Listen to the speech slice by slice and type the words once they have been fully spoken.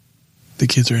The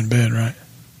kids are in bed, right?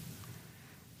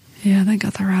 Yeah, they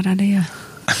got the right idea.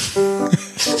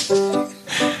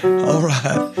 All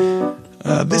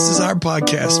right. This is our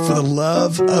podcast, For the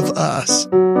Love of Us.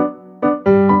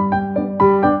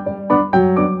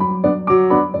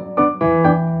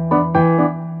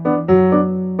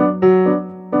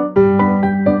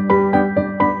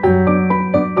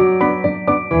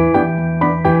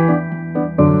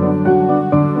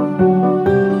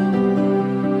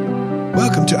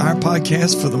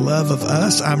 Podcast For the Love of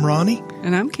Us. I'm Ronnie.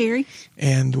 And I'm Carrie.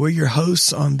 And we're your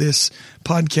hosts on this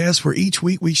podcast where each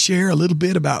week we share a little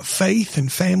bit about faith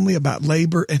and family, about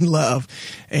labor and love.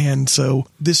 And so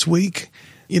this week,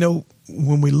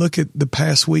 when we look at the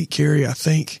past week, Carrie, I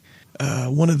think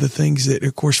one of the things that,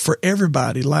 of course, for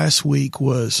everybody last week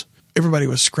was everybody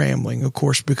was scrambling, of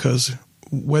course, because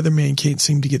weatherman can't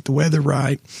seem to get the weather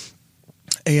right.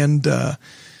 And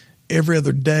every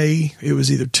other day, it was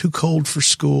either too cold for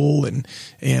school and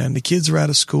the kids are out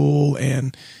of school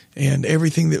and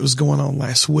everything that was going on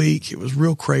last week. It was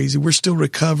real crazy. We're still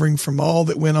recovering from all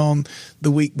that went on the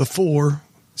week before.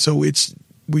 So we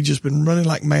just been running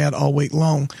like mad all week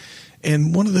long.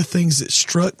 And one of the things that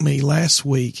struck me last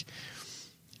week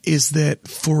is that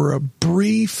for a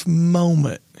brief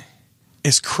moment,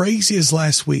 as crazy as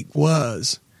last week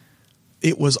was,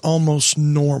 it was almost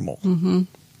normal. Mm-hmm.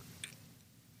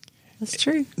 That's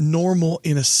true. Normal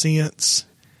in a sense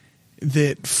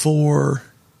that for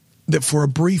a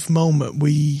brief moment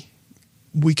we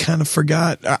kind of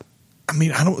forgot. I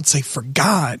mean, I don't say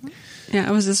forgot. Yeah,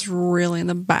 it was just really in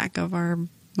the back of our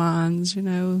minds,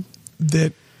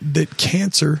 that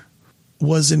cancer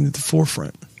wasn't at the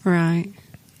forefront. Right.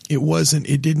 It wasn't.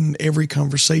 It didn't. Every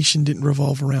conversation didn't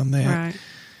revolve around that.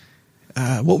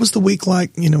 Right. What was the week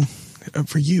like?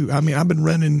 For you? I mean, I've been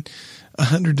running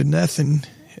 100-0.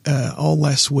 All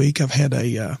last week. I've had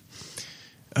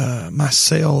my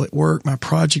sale at work, my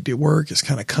project at work has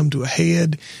kind of come to a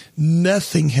head.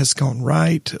 Nothing has gone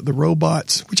right. The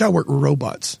robots, which I work with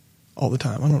robots all the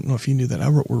time. I don't know if you knew that. I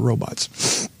work with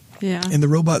robots. Yeah. And the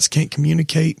robots can't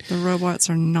communicate. The robots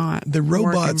are not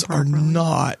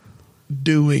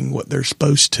doing what they're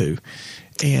supposed to.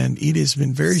 And it has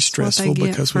been very stressful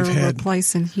because we've had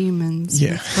replacing humans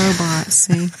with robots.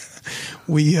 See,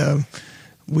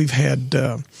 we've had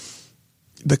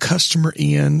the customer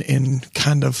in and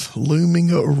kind of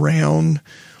looming around,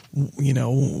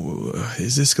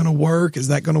 is this going to work? Is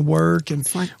that going to work? And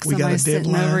it's like we got a deadline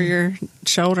sitting over your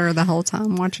shoulder the whole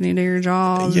time watching you do your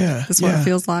job. Yeah. That's what it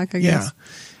feels like, I guess.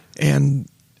 Yeah. And,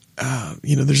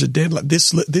 there's a deadline.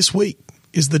 This week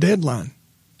is the deadline.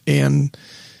 And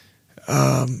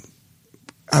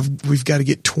we've got to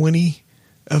get 20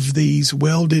 of these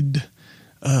welded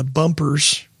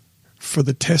bumpers for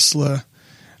the Tesla.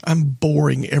 I'm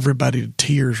boring everybody to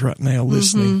tears right now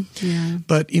listening. Mm-hmm. Yeah.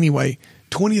 But anyway,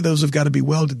 20 of those have got to be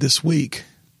welded this week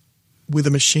with a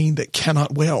machine that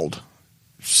cannot weld.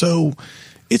 So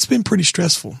it's been pretty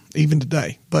stressful even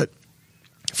today. But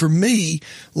for me,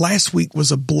 last week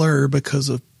was a blur because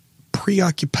of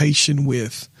preoccupation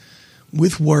with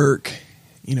work,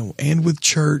 and with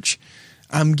church.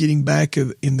 I'm getting back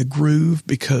in the groove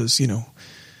because,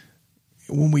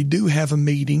 when we do have a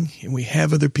meeting and we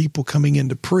have other people coming in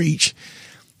to preach,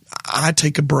 I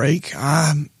take a break.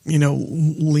 I,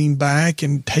 lean back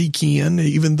and take in,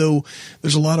 even though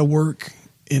there's a lot of work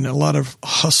and a lot of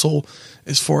hustle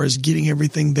as far as getting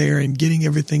everything there and getting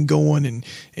everything going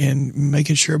and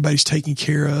making sure everybody's taken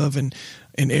care of. And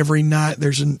every night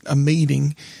there's a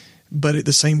meeting, but at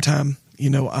the same time,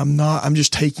 I'm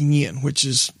just taking in, which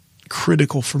is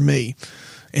critical for me.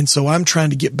 And so I'm trying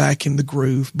to get back in the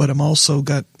groove, but I'm also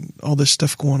got all this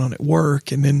stuff going on at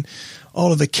work, and then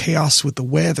all of the chaos with the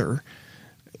weather.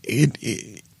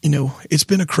 It's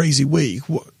been a crazy week.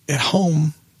 At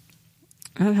home,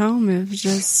 it was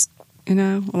just,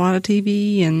 a lot of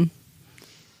TV and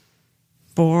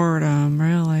boredom,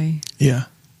 really. Yeah.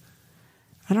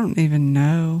 I don't even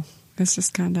know. It's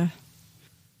just kind of,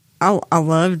 I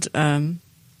loved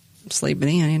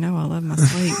sleeping in, I love my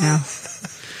sleep now.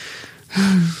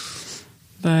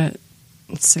 But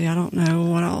let's see, I don't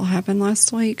know what all happened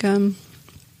last week.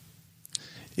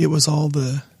 It was all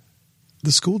the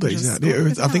school days out.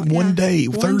 I think one day,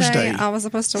 Thursday. I was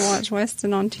supposed to watch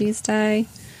Weston on Tuesday.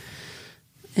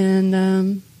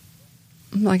 And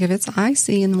like if it's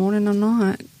icy in the morning, I'm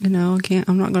not,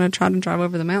 I'm not going to try to drive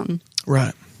over the mountain.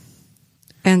 Right.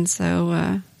 And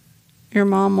so your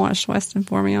mom watched Weston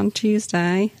for me on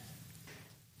Tuesday.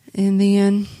 And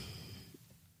then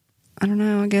I don't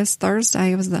know, I guess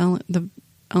Thursday was the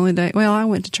only day. Well, I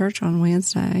went to church on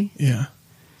Wednesday. Yeah.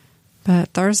 But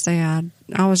Thursday,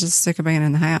 I was just sick of being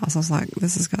in the house. I was like,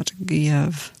 this has got to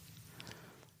give.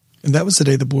 And that was the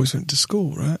day the boys went to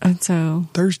school, right? And so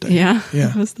Thursday. Yeah. Yeah.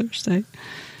 It was Thursday.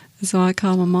 And so I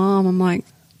called my mom. I'm like,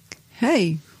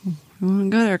 hey, you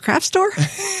want to go to a craft store?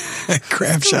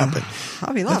 Craft shopping.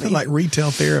 Hobby Lobby. Nothing like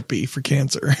retail therapy for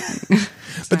cancer.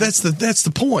 But that's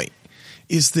the point,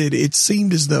 is that it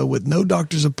seemed as though with no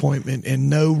doctor's appointment and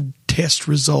no test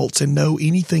results and no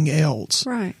anything else.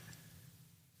 Right.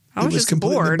 I was just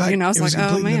completely bored. I was like,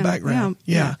 oh, man. Background.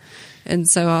 Yeah. And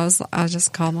so I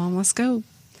just called Mom, let's go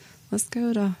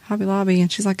to Hobby Lobby.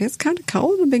 And she's like, it's kind of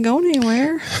cold to be going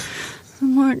anywhere.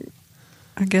 I'm like,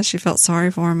 I guess she felt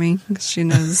sorry for me because she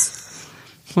knows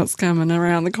what's coming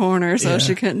around the corner. So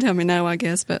she couldn't tell me no, I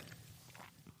guess. But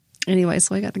anyway,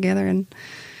 so we got together and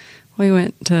we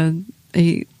went to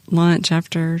eat lunch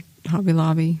after Hobby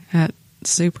Lobby at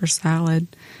Super Salad.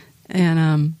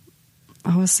 And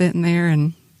I was sitting there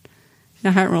and I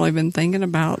hadn't really been thinking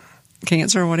about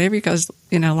cancer or whatever because,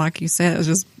 like you said, it was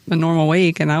just a normal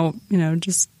week. And I don't know,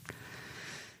 just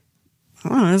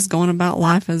going about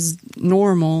life as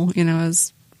normal,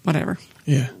 as whatever.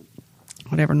 Yeah.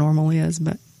 Whatever normal is.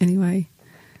 But anyway,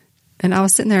 and I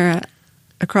was sitting there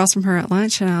across from her at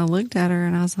lunch and I looked at her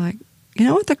and I was like, you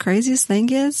know what the craziest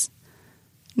thing is?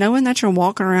 Knowing that you're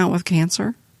walking around with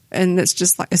cancer and it's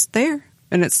just like, it's there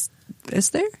and it's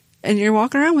there and you're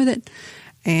walking around with it.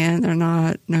 And there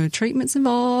are no treatments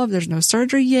involved. There's no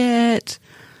surgery yet.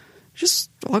 Just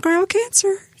walk around with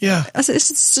cancer. Yeah. I said,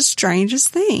 it's the strangest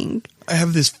thing. I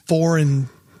have this foreign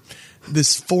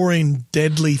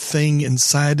deadly thing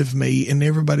inside of me, and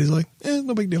everybody's like,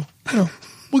 no big deal.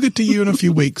 We'll get to you in a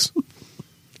few weeks.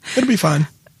 It'll be fine.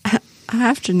 I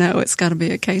have to know it's got to be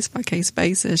a case-by-case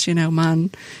basis. Mine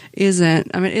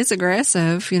isn't. I mean, it's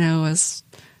aggressive, as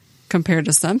compared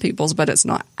to some people's, but it's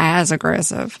not as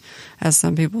aggressive as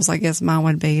some people's. I guess mine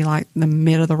would be like the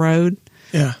mid of the road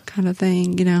kind of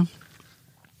thing,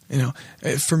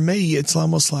 For me, it's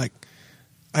almost like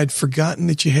I'd forgotten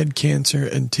that you had cancer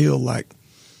until like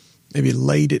maybe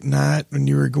late at night when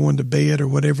you were going to bed or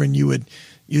whatever, and you'd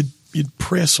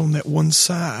press on that one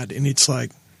side and it's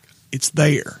like, it's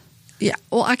there. Yeah.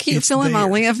 Well, I keep feeling my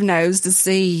lymph nodes to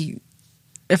see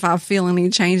if I feel any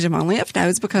change in my lymph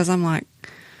nodes because I'm like,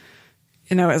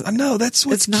 I know that's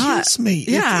what kills me.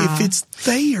 Yeah. If it's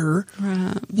there,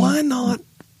 right. Why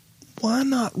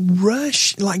not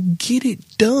rush? Like, get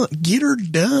it done. Get her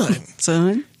done,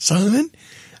 son.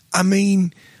 I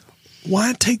mean,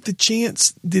 why take the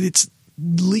chance that it's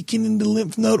leaking into the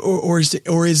lymph node, or is it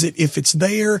if it's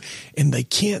there and they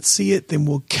can't see it, then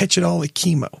we'll catch it all at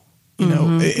chemo. I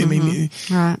mean,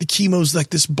 right. The chemo's like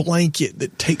this blanket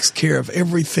that takes care of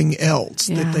everything else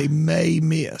that they may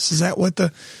miss. Is that what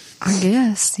I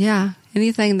guess, yeah.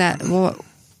 Anything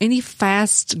any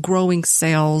fast growing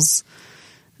cells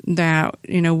that,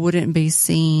 wouldn't be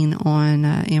seen on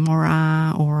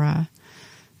MRI or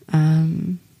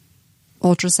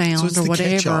ultrasound or whatever.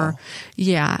 Catch-all.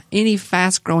 Yeah. Any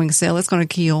fast growing cell, it's going to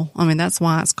kill. I mean, that's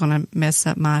why it's going to mess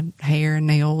up my hair and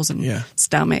nails and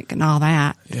stomach and all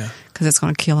that. Yeah. Because it's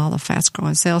going to kill all the fast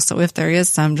growing cells. So if there is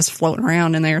some just floating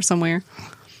around in there somewhere,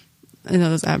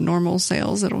 those abnormal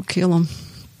cells, it'll kill them.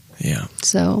 Yeah.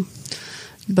 So,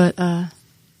 but,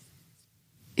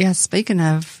 speaking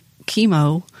of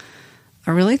chemo,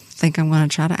 I really think I'm going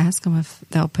to try to ask them if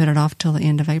they'll put it off till the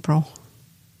end of April.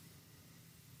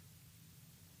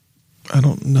 I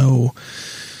don't know.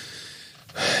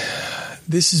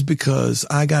 This is because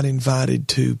I got invited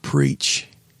to preach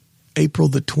April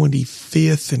the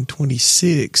 25th and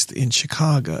 26th in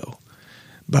Chicago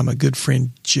by my good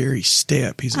friend Jerry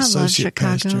Stepp. He's associate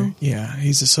pastor. Yeah,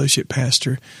 he's associate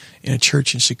pastor in a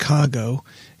church in Chicago.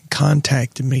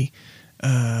 Contacted me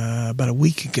about a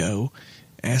week ago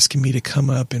asking me to come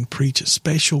up and preach a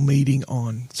special meeting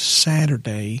on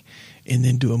Saturday and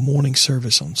then do a morning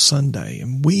service on Sunday.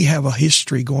 And we have a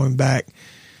history going back,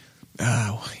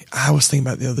 I was thinking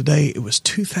about it the other day, it was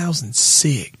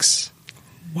 2006.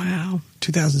 Wow.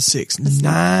 2006,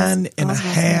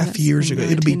 9.5 years ago.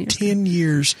 It'll be 10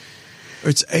 years, or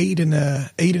it's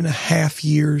 8.5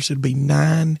 years. It'll be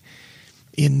 9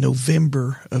 in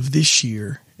November of this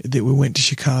year that we went to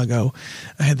Chicago.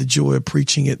 I had the joy of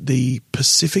preaching at the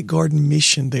Pacific Garden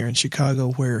Mission there in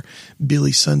Chicago where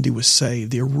Billy Sunday was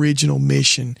saved, the original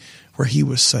mission where he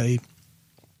was saved.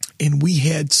 And we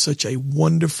had such a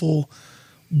wonderful,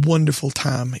 wonderful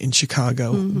time in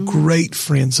Chicago. Mm-hmm. Great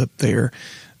friends up there.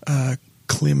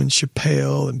 Clem and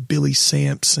Chappelle and Billy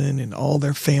Sampson and all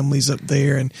their families up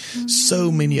there, and so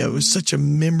many of it. It was such a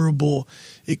memorable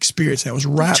experience. That was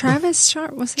right. Travis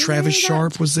Sharp was there. Travis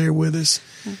Sharp was there with us.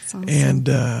 That's awesome. And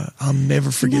I'll never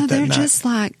forget that they're night. just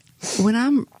like, when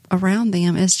I'm around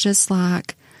them, it's just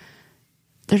like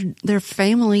they're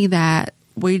family that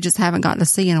we just haven't gotten to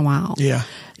see in a while. Yeah.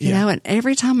 You know, and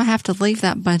every time I have to leave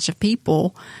that bunch of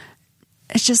people,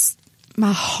 it's just,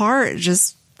 my heart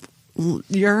just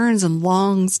yearns and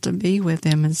longs to be with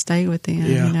them and stay with them,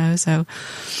 you know. So,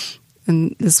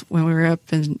 and this, when we were up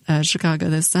in Chicago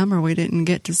this summer, we didn't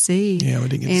get to see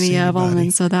any of them,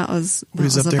 and so that was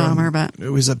a bummer. But it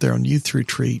was up there on youth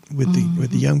retreat with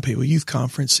the young people, youth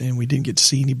conference, and we didn't get to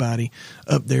see anybody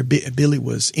up there. Billy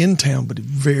was in town, but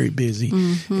very busy,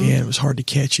 and it was hard to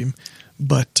catch him.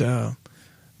 But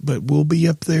we'll be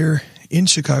up there in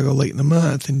Chicago late in the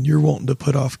month, and you're wanting to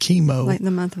put off chemo late in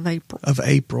the month of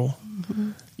April.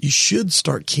 You should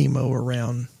start chemo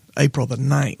around April the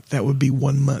 9th. That would be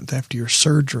 1 month after your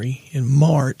surgery in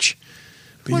March.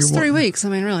 But what's 3 weeks? I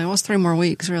mean, really, what's 3 more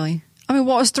weeks, really? I mean,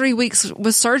 what was 3 weeks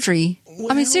with surgery?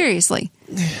 Well, I mean, seriously.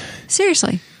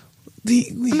 I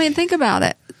mean, think about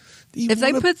it. If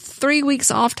they put 3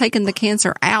 weeks off taking the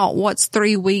cancer out, what's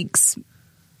 3 weeks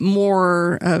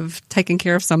more of taking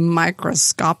care of some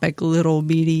microscopic little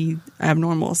bitty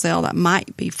abnormal cell that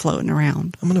might be floating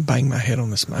around? I'm going to bang my head on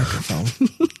this microphone.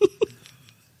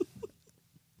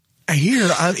 Here,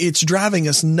 it's driving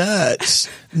us nuts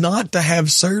not to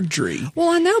have surgery. Well,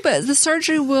 I know, but the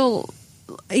surgery will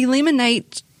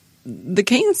eliminate the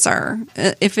cancer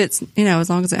if it's, you know, as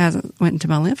long as it hasn't went into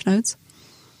my lymph nodes.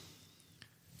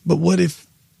 But what if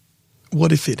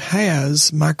it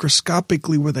has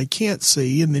microscopically where they can't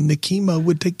see, and then the chemo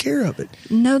would take care of it?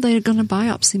 No, they're going to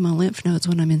biopsy my lymph nodes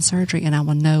when I'm in surgery, and I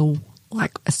will know,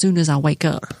 like, as soon as I wake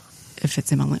up if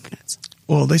it's in my lymph nodes.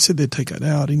 Well, they said they'd take it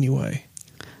out anyway.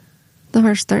 The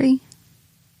first 3?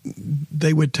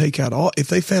 They would take out all. If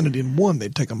they found it in 1,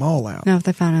 they'd take them all out. No, if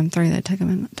they found it in 3, they'd take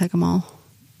them all.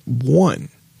 1, and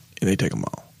they take them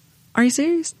all. Are you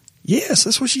serious? Yes,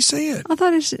 that's what she said. I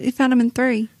thought he found them in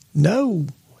 3. No.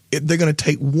 They're going to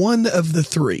take 1 of the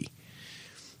 3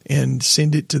 and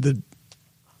send it to the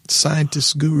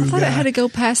scientist guru guy. I thought it had to go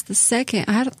past the second.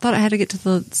 I thought it had to get to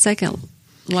the second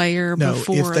layer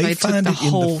before they took the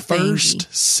whole thing. No, if they find it in the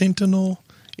first sentinel,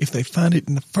 if they find it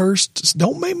in the first,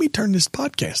 don't make me turn this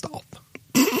podcast off.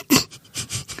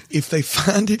 If they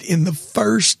find it in the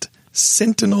first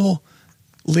sentinel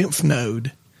lymph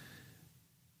node,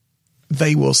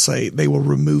 they will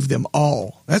remove them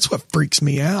all. That's what freaks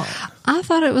me out. I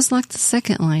thought it was like the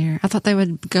second layer. I thought they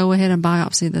would go ahead and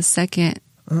biopsy the second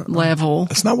level.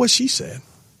 That's not what she said.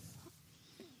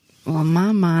 Well,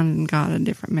 my mind got a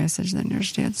different message than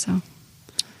yours did, so.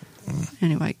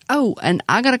 Anyway. Oh, and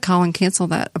I got to call and cancel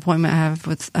that appointment I have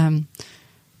with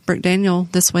Brick Daniel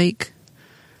this week.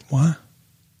 Why?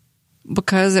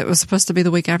 Because it was supposed to be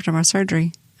the week after my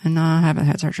surgery, and I haven't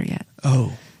had surgery yet.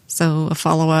 Oh. So a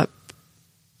follow-up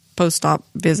post-op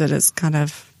visit is kind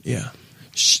of... Yeah.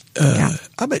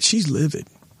 I bet she's livid.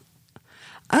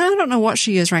 I don't know what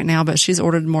she is right now, but she's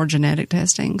ordered more genetic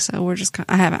testing, so we're just...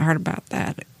 I haven't heard about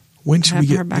that. When should we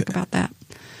get heard back about that.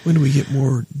 When do we get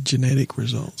more genetic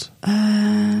results?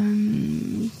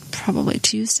 Probably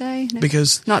Tuesday.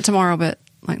 Because not tomorrow, but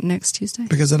like next Tuesday.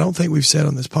 Because I don't think we've said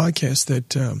on this podcast that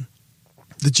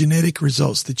the genetic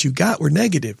results that you got were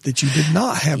negative, that you did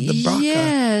not have the BRCA.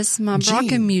 Yes, my gene.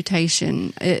 BRCA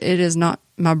mutation. It is not,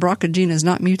 my BRCA gene is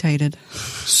not mutated.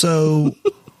 So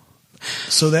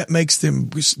that makes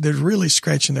them, they're really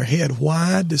scratching their head.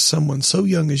 Why does someone so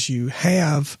young as you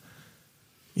have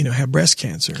breast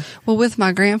cancer? Well, with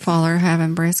my grandfather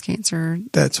having breast cancer,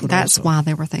 that's why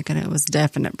they were thinking it was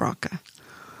definite BRCA.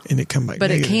 And it come back But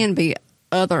negative. it can be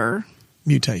other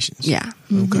mutations. Yeah.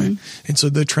 Okay. And so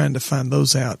they're trying to find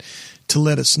those out to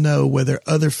let us know whether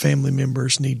other family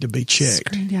members need to be checked.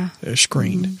 Screened, yeah. They're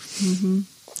screened.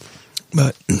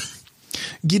 But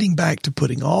getting back to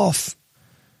putting off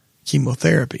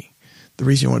chemotherapy, the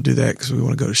reason you want to do that because we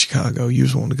want to go to Chicago. You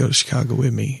just want to go to Chicago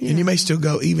with me. Yeah. And you may still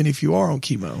go even if you are on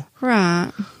chemo.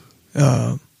 Right.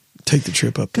 Take the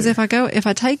trip up there. Because if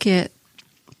I take it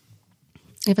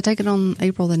on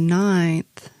April the 9th,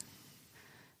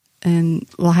 and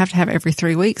we'll have to have it every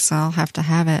 3 weeks, so I'll have to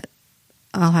have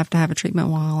a treatment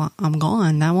while I'm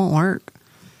gone. That won't work.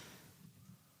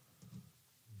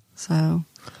 So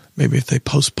maybe if they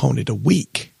postpone it a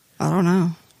week. I don't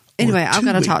know. Anyway, I've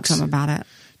got to talk to them about it.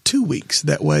 2 weeks.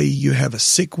 That way you have a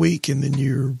sick week and then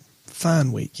you're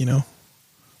fine week, Well,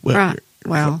 right.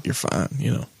 You're fine,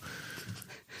 You're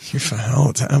fine all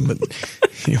the time, but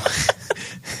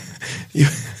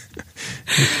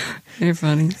You're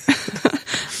funny.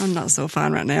 I'm not so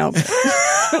fine right now, but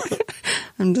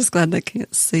I'm just glad they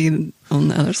can't see on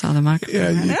the other side of the microphone.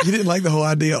 Yeah, you didn't like the whole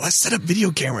idea. Let's set up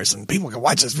video cameras and people can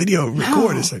watch this video and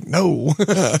record. It's like, no.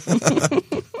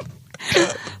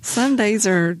 Some days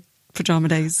are pajama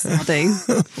days all day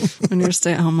when you're a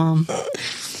stay-at-home mom.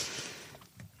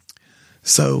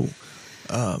 So,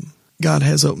 God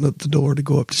has opened up the door to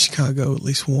go up to Chicago at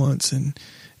least once, and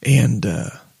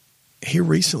here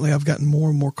recently I've gotten more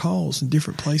and more calls in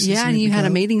different places. Yeah, and you had a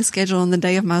meeting scheduled on the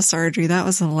day of my surgery. That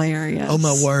was hilarious. Oh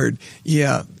my word!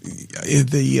 Yeah,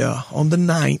 on the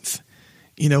 9th.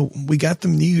 We got the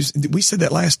news. We said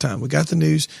that last time. We got the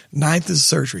news. 9th is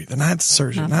surgery. The 9th is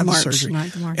surgery. 9th is surgery.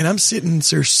 9th of March. And I'm sitting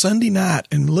there Sunday night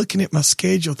and looking at my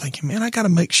schedule, thinking, "Man, I got to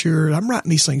make sure I'm writing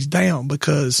these things down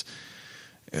because,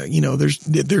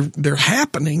 they're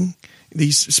happening.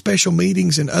 These special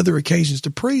meetings and other occasions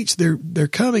to preach. They're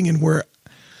coming, and where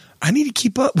I need to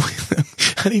keep up with them.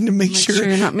 I need to make sure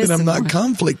that I'm not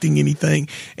conflicting anything."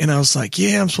 And I was like,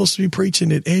 yeah, I'm supposed to be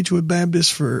preaching at Edgewood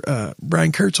Baptist for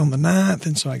Brian Kurtz on the 9th.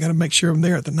 And so I got to make sure I'm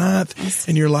there at the 9th.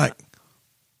 And you're like,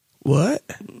 what?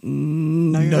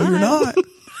 No, you're not. And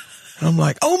I'm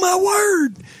like, oh my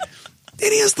word.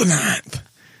 It is the 9th.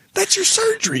 That's your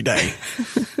surgery day.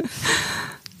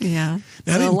 Yeah.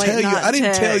 Now, I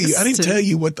didn't tell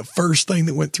you what the first thing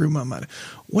that went through my mind.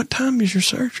 What time is your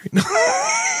surgery?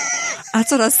 That's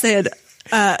what I said.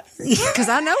 Because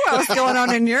I know what was going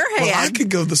on in your head. Well, I could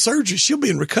go to the surgery. She'll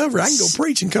be in recovery. I can go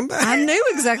preach and come back. I knew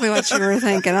exactly what you were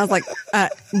thinking. I was like,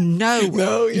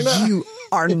 no, you're not. You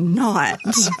are not.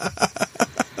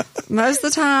 Most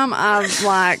of the time, I've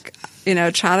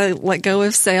try to let go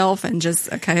of self and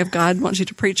just, okay, if God wants you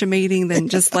to preach a meeting, then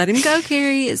just let him go,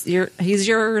 Carrie. He's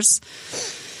yours.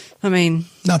 I mean,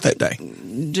 not that day.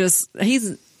 Just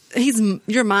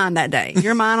you're mine that day.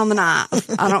 You're mine on the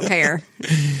 9th. I don't care.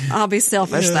 I'll be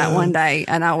selfish that one day,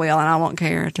 and I will, and I won't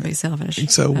care to be selfish.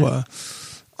 So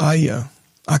I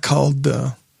called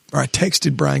or I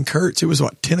texted Brian Kurtz. It was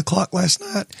 10 o'clock last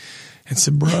night, and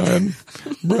said, Brian,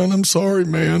 I'm sorry,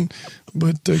 man,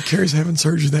 but Carrie's having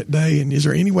surgery that day, and is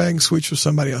there any way I can switch with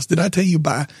somebody else? Did I tell you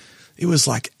it was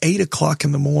like 8 o'clock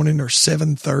in the morning or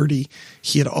 7:30.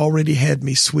 He had already had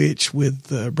me switch with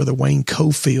Brother Wayne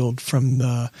Cofield from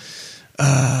the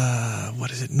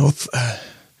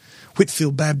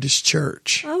Whitfield Baptist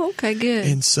Church. Oh, okay, good.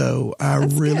 And so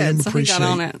that's really good. appreciate. So he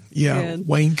got on it. Yeah, good.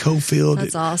 Wayne Cofield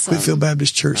That's at awesome. Whitfield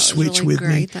Baptist Church switched really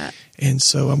with me, and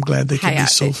so I'm glad they can be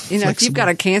so flexible. If you've got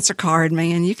a cancer card,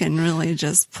 man, you can really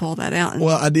just pull that out.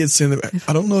 Well, I did send them.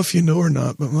 I don't know if you know or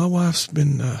not, but my wife's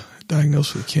been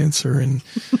diagnosed with cancer, and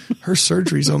her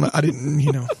surgery's on. I didn't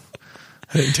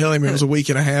tell him it was a week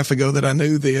and a half ago that I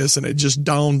knew this, and it just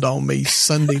dawned on me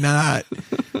Sunday night.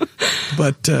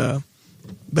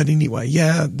 But anyway,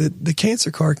 yeah, the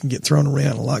cancer card can get thrown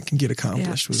around. A lot can get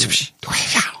accomplished with it.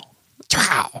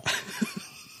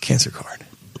 Cancer card.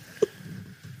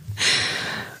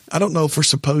 I don't know if we're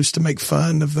supposed to make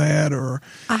fun of that or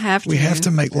I have to. We have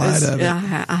to make light of it. I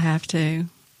have to.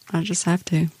 I just have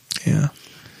to. Yeah.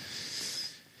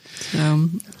 So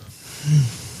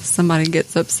somebody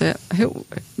gets upset.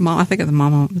 Mom, I think of the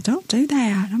mama. Don't do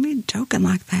that. Don't be joking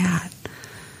like that.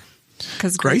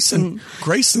 Because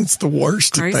Grayson's the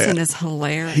worst at that. Grayson is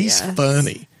hilarious. He's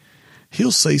funny.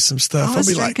 He'll say some stuff. I'll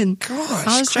be like,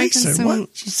 gosh, Grayson, why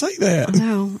did you say that?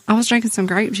 No, I was drinking some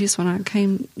grape juice when I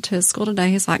came to school today.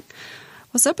 He's like,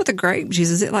 what's up with the grape juice?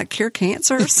 Is it like cure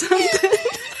cancer or something?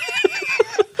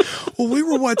 Well, we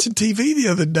were watching TV the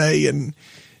other day, and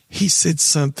he said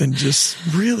something just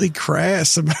really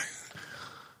crass about.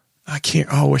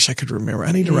 I wish I could remember.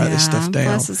 I need to write this stuff down.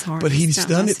 Bless his heart. But he's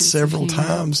done it several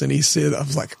times, and he said, I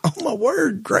was like, oh my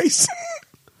word, Grayson.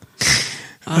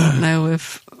 I don't know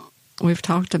if we've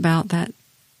talked about that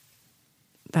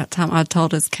time I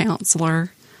told his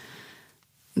counselor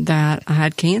that I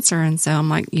had cancer, and so I'm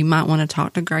like, you might want to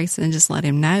talk to Grayson and just let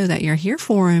him know that you're here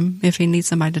for him if he needs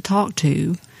somebody to talk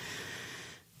to.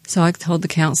 So I told the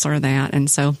counselor that, and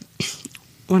so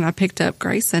when I picked up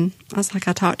Grayson, I was like,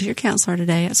 I talked to your counselor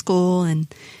today at school, and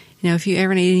if you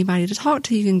ever need anybody to talk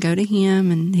to, you can go to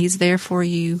him, and he's there for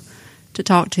you to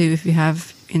talk to if you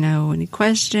have any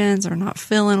questions or not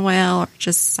feeling well or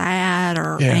just sad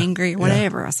or angry or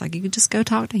whatever. I was like, you could just go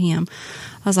talk to him.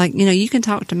 I was like, you can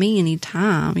talk to me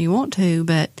anytime you want to,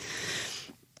 but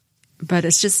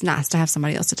it's just nice to have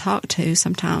somebody else to talk to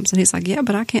sometimes. And he's like, yeah,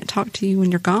 but I can't talk to you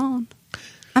when you're gone.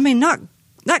 I mean, not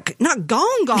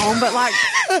gone, but like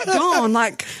gone,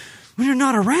 like when you're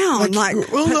not around,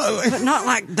 but not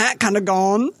like that kind of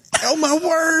gone. Oh, my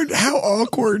word. How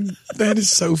awkward. That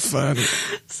is so funny.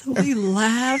 So we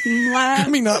laughed and laughed. I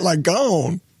mean, not like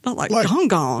gone. Not like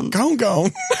gone. Gone.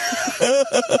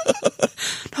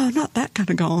 No, not that kind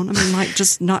of gone. I mean, like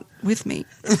just not with me.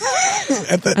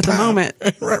 At the moment.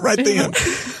 Right then.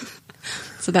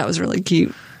 So that was really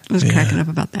cute. I was cracking up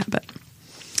about that. But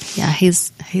yeah,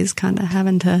 he's kind of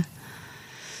having to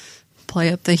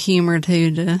play up the humor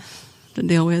too to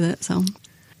deal with it. So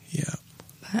yeah.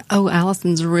 Oh,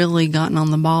 Allison's really gotten on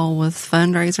the ball with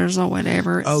fundraisers or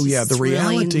whatever. It's the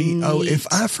reality. Really if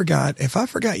I forgot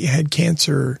you had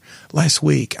cancer last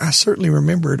week, I certainly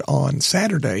remembered on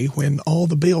Saturday when all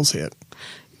the bills hit.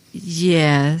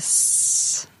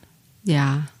 Yes.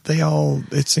 Yeah.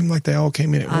 It seemed like they all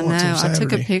came in at once on Saturday. I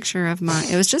took a picture of mine.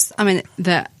 It was just, it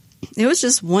was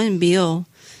just one bill,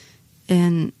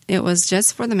 and it was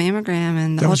just for the mammogram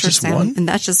and the ultrasound. And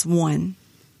that's just one.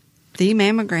 The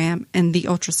mammogram and the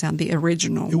ultrasound, the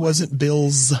original. It wasn't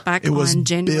bills. Back on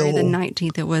January the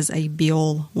 19th, it was a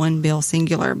bill, one bill,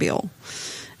 singular bill.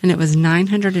 And it was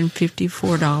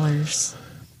 $954.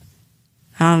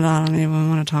 I don't even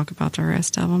want to talk about the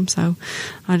rest of them. So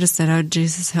I just said, oh,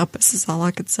 Jesus, help us is all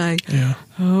I could say. Yeah.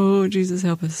 Oh, Jesus,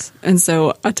 help us. And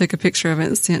so I took a picture of it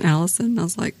and sent Allison. I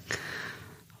was like,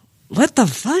 let the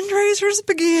fundraisers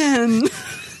begin.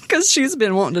 Because she's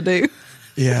been wanting to do.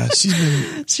 Yeah,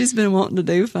 she's been wanting to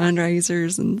do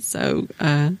fundraisers, and so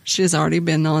she's already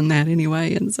been on that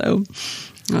anyway. And so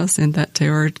I sent that to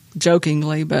her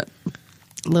jokingly, but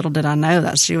little did I know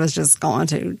that she was just going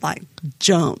to like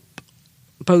jump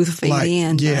both feet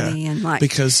in, buddy, and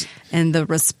and the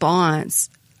response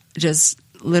just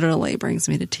literally brings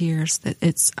me to tears. That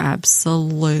it's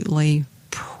absolutely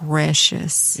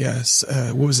precious. Yes.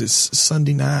 What was it?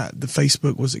 Sunday night, the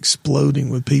Facebook was exploding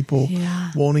with people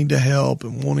wanting to help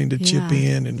and wanting to chip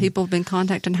in. And people have been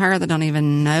contacting her that don't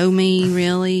even know me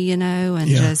really, and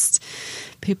just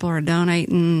people are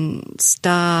donating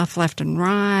stuff left and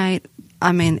right.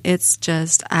 I mean, it's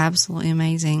just absolutely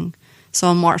amazing. So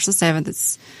on March the 7th,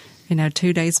 it's, 2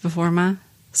 days before my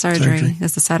surgery.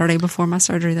 It's the Saturday before my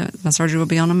surgery. My surgery will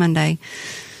be on a Monday.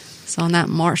 So on that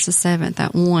March the 7th,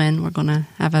 at 1, we're going to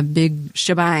have a big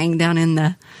shebang down in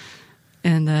the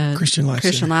Christian Life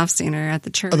Center at the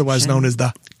church. Otherwise known as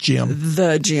the gym.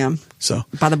 The gym. So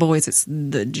by the boys, it's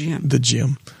the gym. The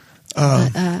gym.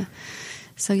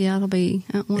 So yeah, it'll be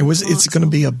at 1 It's going to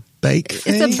be a bake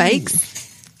thing?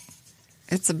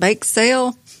 It's a bake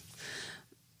sale.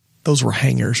 Those were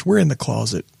hangers. We're in the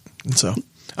closet. And so...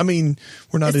 I mean,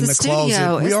 we're not in the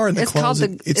closet. We are in the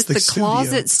closet. It's the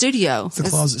closet studio. It's the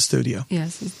closet studio.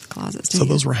 Yes, it's the closet studio.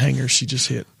 So those were hangers she just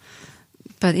hit.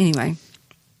 But anyway.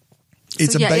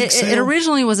 It's a bake sale? It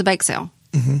originally was a bake sale.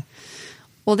 Mm-hmm.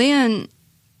 Well, then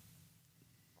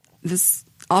this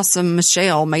awesome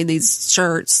Michelle made these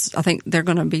shirts. I think they're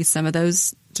going to be some of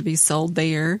those to be sold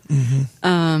there.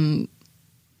 Mm-hmm.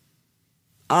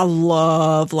 I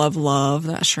love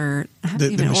that shirt. I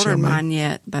haven't even ordered mine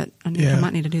yet, but I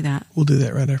might need to do that. We'll do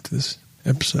that right after this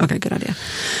episode. Okay, good idea.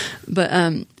 But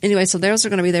anyway, so those are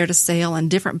going to be there to sell in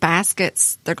different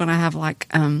baskets. They're going to have like,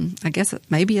 I guess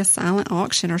maybe a silent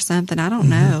auction or something. I don't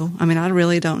know. I mean, I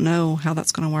really don't know how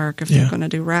that's going to work. If they're going to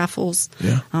do raffles.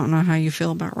 Yeah. I don't know how you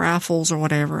feel about raffles or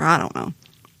whatever. I don't know.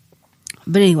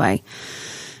 But anyway,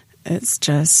 it's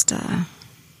just,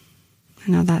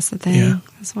 that's the thing. Yeah.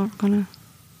 That's what we're going to.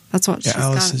 That's what she's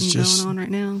got going on right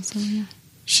now. So yeah,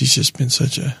 she's just been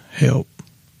such a help,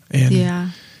 and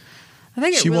I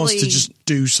think she wants to just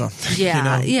do something.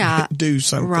 Yeah, do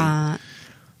something, right?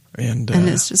 And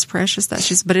it's just precious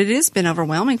that but it has been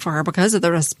overwhelming for her because of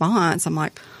the response. I'm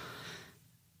like,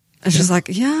 she's like,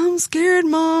 I'm scared,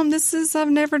 Mom. I've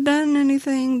never done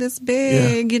anything this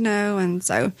big, and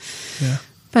so,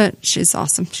 But she's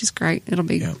awesome. She's great. It'll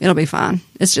be fine.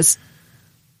 It's just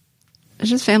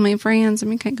family and friends. I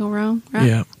mean, can't go wrong,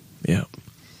 right? Yeah.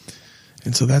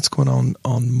 And so that's going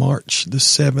on March the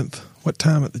 7th. What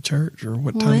time at the church or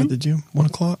what time at the gym? 1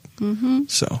 o'clock? Mm-hmm.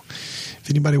 So if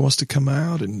anybody wants to come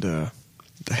out and to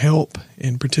help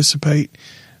and participate,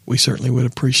 we certainly would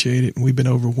appreciate it. And we've been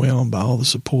overwhelmed by all the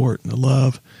support and the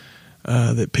love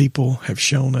that people have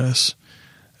shown us,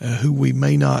 who we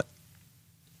may not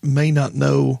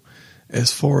know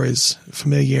as far as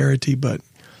familiarity, but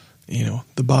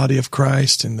the body of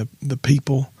Christ and the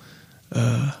people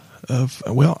I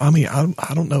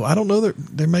don't know. I don't know that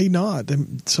there may not.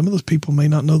 Some of those people may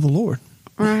not know the Lord.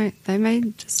 Right. They may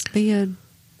just be a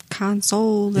kind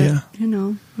soul that,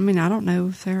 I mean, I don't know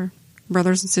if they're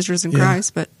brothers and sisters in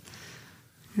Christ, but,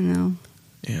 Yeah,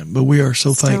 but we are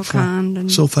so thankful. Kind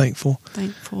and so thankful.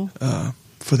 Thankful.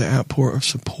 For the outpour of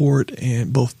support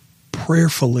and both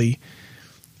prayerfully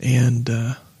and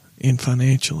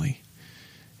financially.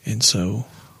 And so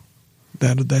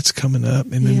that's coming up.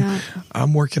 And then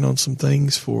I'm working on some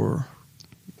things for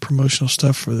promotional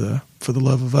stuff for the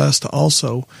Love of Us to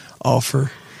also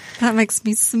offer. That makes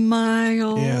me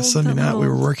smile. Yeah, Sunday night we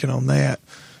were working on that.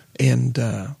 And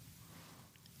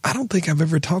I don't think I've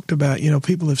ever talked about,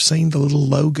 people have seen the little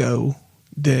logo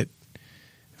that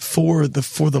for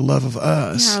the Love of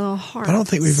Us. Yeah, our little hearts. I don't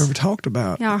think we've ever talked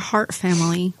about. Yeah, our heart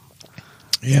family.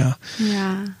 Yeah.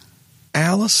 Yeah.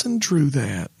 Allison drew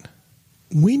that.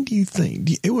 When do you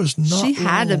think? It was not She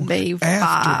had to be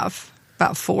five.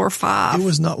 About 4 or 5. It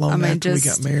was not long after we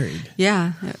got married.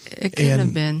 Yeah, it could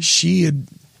have been. She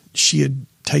had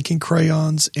taken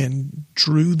crayons and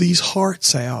drew these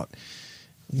hearts out,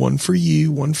 one for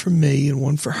you, one for me, and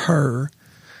one for her.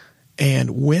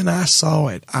 And when I saw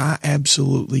it, I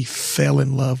absolutely fell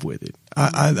in love with it.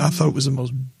 I thought it was the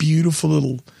most beautiful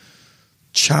little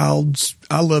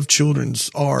I love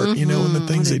children's art, and the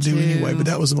things they do anyway, but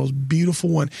that was the most beautiful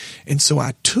one. And so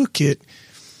I took it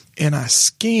and I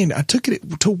took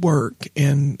it to work,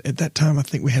 and at that time I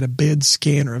think we had a bed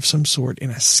scanner of some sort,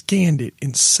 and I scanned it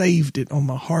and saved it on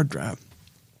my hard drive.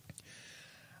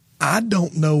 I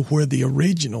don't know where the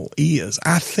original is.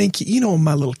 I think, in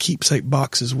my little keepsake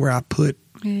boxes where I put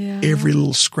every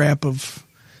little scrap of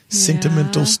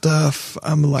sentimental stuff.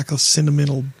 I'm like a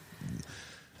sentimental,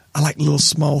 I like little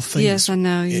small things. Yes, I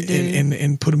know you do.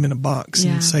 And put them in a box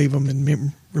and save them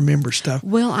and remember stuff.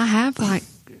 Well, I have like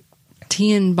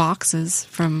 10 boxes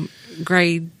from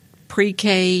grade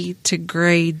pre-K to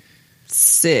grade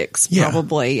 6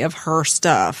 probably of her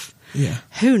stuff. Yeah.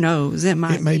 Who knows? It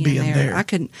may be in there.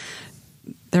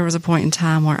 There was a point in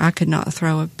time where I could not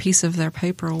throw a piece of their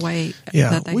paper away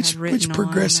that they had written which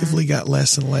progressively got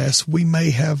less and less. We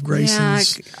may have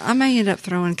Grayson's. Yeah, I may end up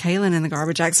throwing Kaylin in the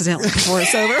garbage accidentally before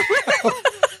it's over.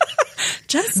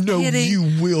 Just no, kidding.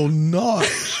 You will not.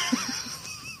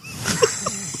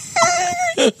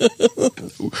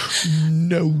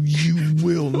 No, you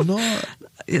will not.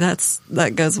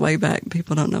 That goes way back.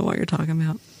 People don't know what you're talking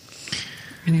about.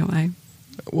 Anyway.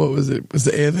 What was it? Was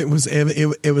Evan?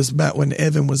 It was about when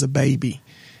Evan was a baby.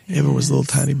 Yes. Evan was a little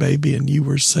tiny baby, and you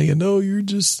were saying, "No, you're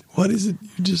just what is it?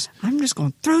 I'm just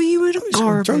going to throw you in the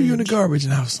garbage. Throw you in the garbage."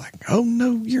 And I was like, "Oh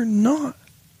no, you're not."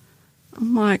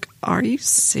 I'm like, "Are you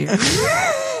serious?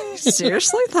 You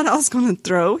seriously thought I was going to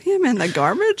throw him in the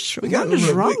garbage? What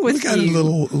is wrong with you?" We got a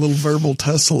little verbal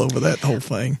tussle over that whole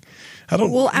thing.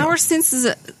 Our sense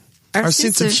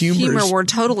of humor were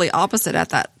totally opposite at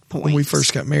that point. When we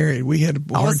first got married, we had a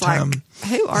hard time. Like,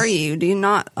 who are you? Do you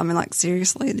not?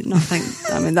 Seriously, did not think.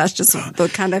 That's just the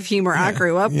kind of humor I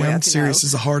grew up with. I'm serious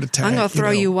as a heart attack. I'm going to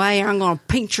throw you away, or I'm going to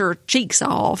pinch your cheeks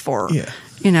off, or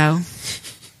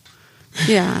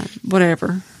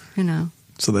whatever.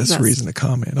 So that's the reason to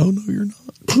comment. Oh no, you're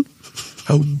not.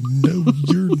 Oh no,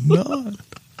 you're not.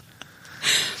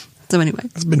 So anyway,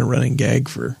 it's been a running gag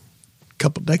for a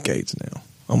couple decades now.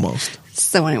 Almost.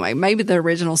 So anyway, maybe the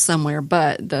original somewhere,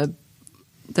 but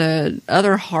the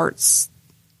other hearts.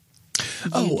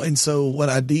 Oh, and so what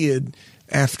I did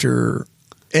after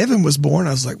Evan was born,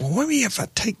 I was like, well, maybe if I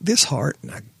take this heart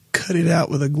and I cut it out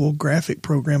with a little graphic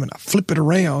program and I flip it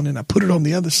around and I put it on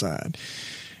the other side.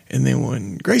 And then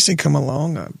when Grayson come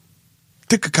along, I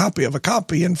took a copy of a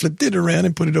copy and flipped it around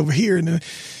and put it over here.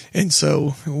 And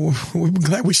so we're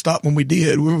glad we stopped when we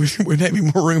did. We'd have any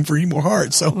more room for any more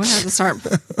hearts. So we had to start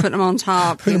putting them on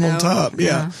top. Put them on top,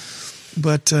 yeah.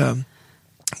 But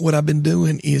what I've been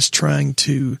doing is trying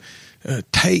to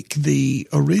take the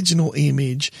original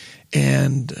image,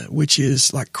 and which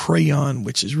is like crayon,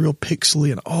 which is real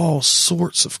pixely and all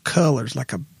sorts of colors,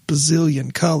 like a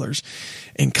bazillion colors,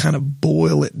 and kind of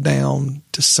boil it down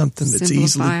to something that's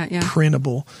easily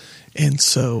printable. And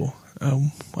so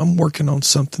I'm working on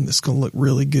something that's going to look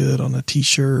really good on a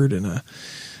T-shirt, and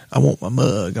I want my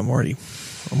mug. I'm already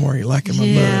liking my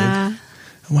mug.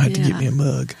 I'm going to have to get me a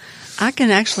mug. I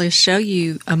can actually show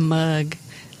you a mug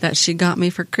that she got me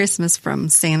for Christmas from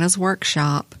Santa's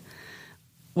Workshop,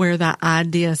 where that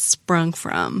idea sprung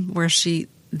from,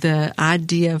 the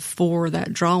idea for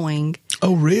that drawing.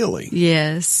 Oh, really?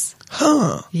 Yes.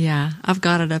 Huh. Yeah. I've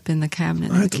got it up in the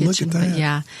cabinet in the kitchen. Look at that. But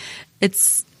yeah.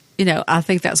 It's, I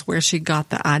think that's where she got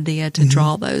the idea to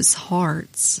draw those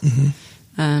hearts.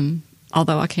 Mm-hmm.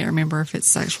 Although I can't remember if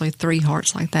it's actually 3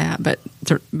 hearts like that,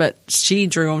 but she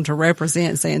drew them to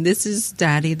represent, saying, "This is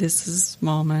Daddy, this is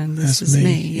Mama, and this is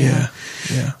me." Yeah.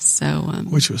 So,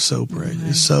 which was so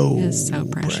precious, so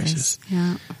precious.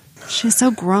 Yeah, she's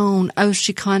so grown. Oh,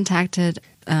 she contacted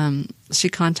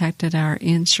our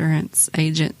insurance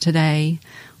agent today.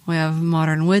 We have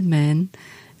Modern Woodman,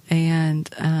 and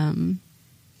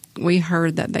we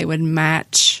heard that they would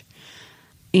match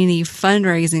any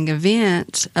fundraising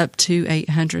event up to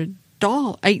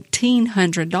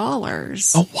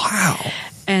 $1,800. Oh, wow.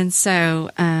 And so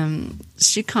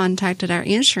she contacted our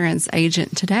insurance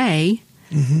agent today,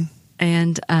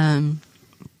 and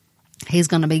he's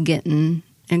going to be getting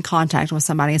in contact with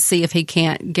somebody and see if he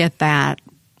can't get that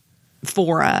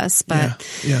for us. But,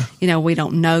 we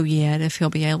don't know yet if he'll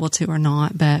be able to or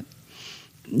not. But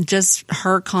just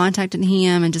her contacting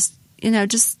him and just,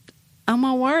 oh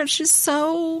my word, she's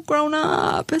so grown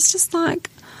up. It's just like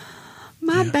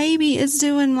my baby is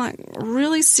doing like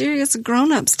really serious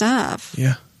grown up stuff.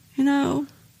 Yeah.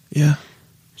 Yeah.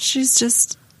 She's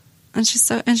just, and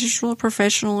she's real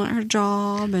professional at her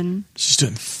job, and she's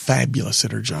doing fabulous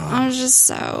at her job. I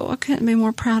couldn't be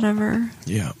more proud of her.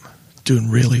 Yeah.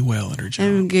 Doing really well at her job.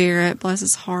 And Garrett, bless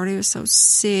his heart, he was so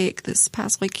sick this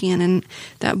past weekend, and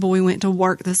that boy went to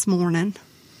work this morning.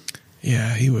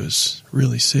 Yeah, he was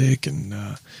really sick. And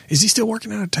is he still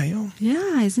working out of town?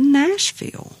 Yeah, he's in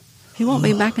Nashville. He won't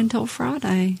be back until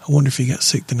Friday. I wonder if he got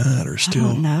sick tonight or still.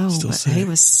 I don't know, still but sick. he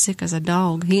was sick as a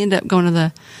dog. He ended up going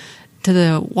to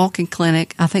the walk-in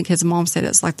clinic. I think his mom said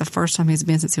it's like the first time he's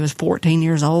been since he was 14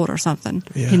 years old or something.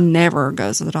 Yeah. He never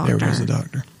goes to the doctor. Never goes to the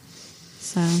doctor.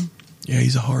 So. Yeah,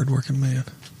 he's a hard-working man.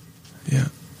 Yeah.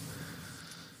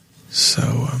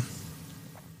 So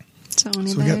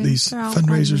we got these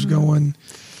fundraisers going.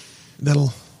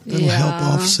 That'll help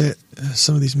offset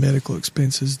some of these medical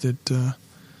expenses that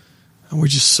and we're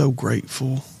just so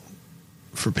grateful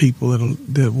for people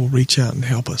that will reach out and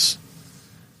help us.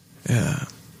 Yeah,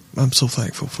 I'm so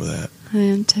thankful for that. I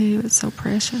am too. It's so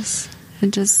precious.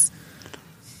 It just,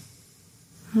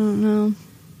 I don't know.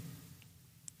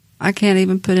 I can't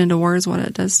even put into words what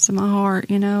it does to my heart,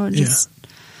 It just,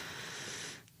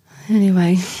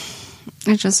 anyway,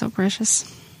 it's just so precious.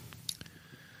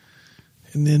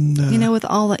 And then, with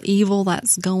all the evil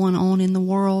that's going on in the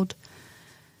world,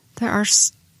 there are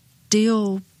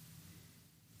still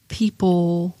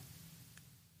people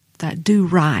that do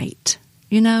right,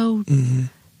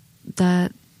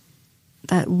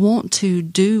 that want to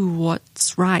do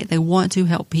what's right. They want to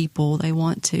help people. They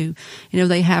want to,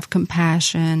 they have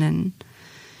compassion, and,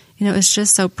 it's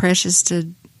just so precious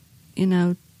to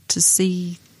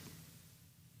see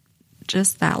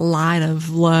just that light of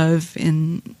love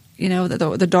in,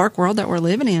 the dark world that we're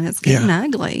living in. It's getting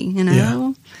ugly,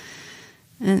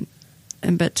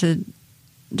 but to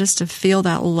feel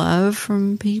that love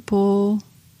from people.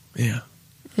 Yeah.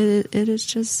 It's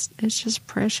just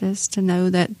precious to know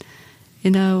that,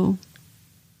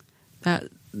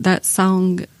 that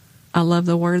song, I love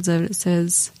the words of it. It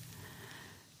says,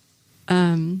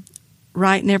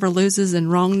 right never loses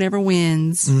and wrong never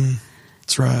wins.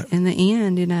 That's right. In the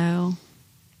end,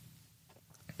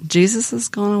 Jesus is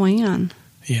going to win.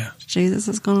 Yeah. Jesus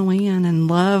is going to win, and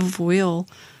love will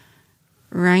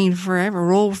reign forever,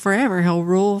 rule forever. He'll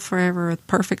rule forever with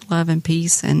perfect love and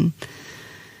peace. And,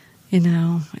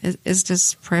 it's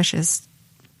just precious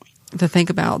to think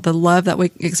about the love that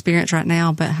we experience right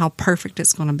now, but how perfect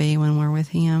it's going to be when we're with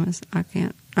Him. I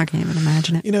can't even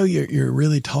imagine it. You're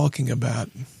really talking about,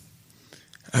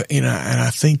 and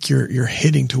I think you're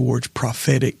heading towards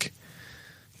prophetic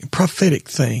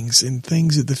things and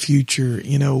things of the future.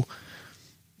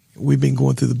 We've been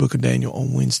going through the book of Daniel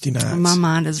on Wednesday nights. My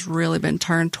mind has really been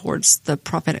turned towards the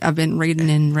prophetic. I've been reading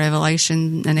in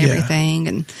Revelation and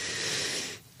everything,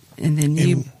 and then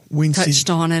you touched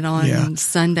on it on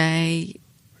Sunday.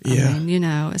 Yeah. I mean,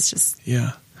 it's just...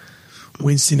 Yeah.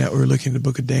 Wednesday night we were looking at the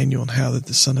book of Daniel and how that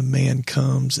the Son of Man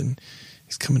comes, and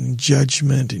He's coming in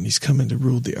judgment, and He's coming to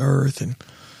rule the earth. And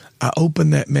I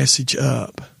opened that message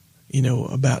up,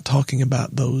 about talking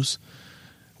about those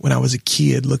when I was a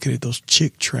kid, looking at those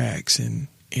chick tracts and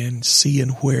seeing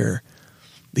where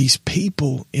these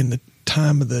people in the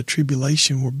time of the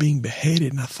tribulation were being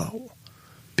beheaded. And I thought,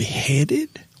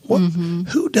 beheaded? What? Mm-hmm.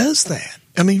 Who does that?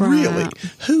 I mean, really?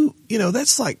 Who?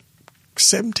 That's like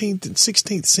 17th and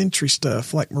 16th century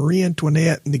stuff, like Marie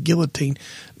Antoinette and the guillotine.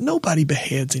 Nobody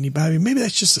beheads anybody. Maybe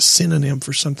that's just a synonym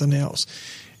for something else.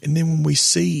 And then when we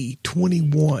see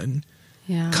 21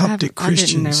 Coptic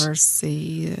Christians. I didn't never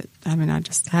see it. I mean, I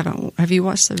just haven't. Have you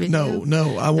watched the video?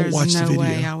 No, I won't watch the video.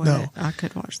 There's no way I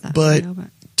could watch that video. But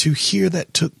to hear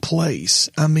that took place,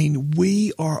 I mean,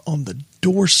 we are on the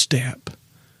doorstep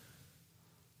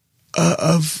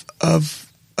of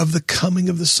the coming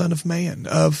of the Son of Man,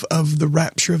 of the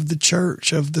rapture of the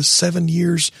church, of the 7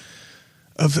 years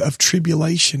of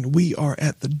tribulation. We are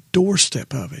at the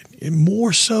doorstep of it, and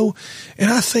more so. And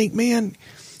I think, man,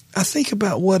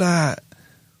 about what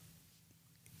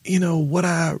what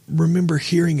I remember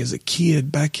hearing as a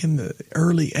kid back in the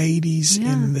early 80s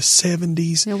and in the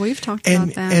 70s. Yeah, we've talked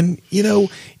about that. And,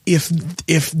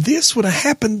 if this would have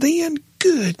happened then,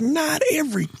 good night,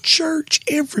 every church,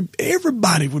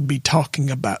 everybody would be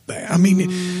talking about that. I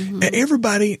mean,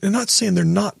 everybody, I'm not saying they're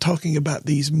not talking about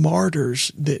these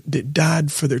martyrs that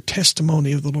died for their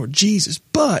testimony of the Lord Jesus,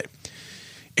 but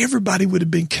everybody would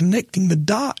have been connecting the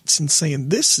dots and saying,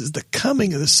 this is the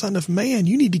coming of the Son of Man.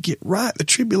 You need to get right. The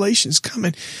tribulation is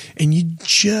coming. And you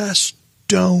just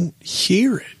don't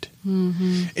hear it.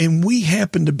 Mm-hmm. And we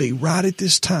happen to be right at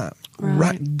this time.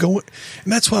 Right. Going,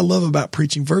 and that's what I love about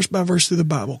preaching verse by verse through the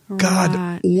Bible. Right.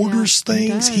 God orders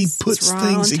things. He puts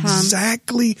things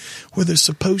exactly where they're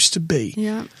supposed to be.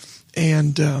 Yeah.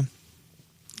 And,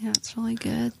 it's really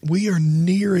good. We're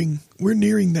nearing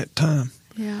that time.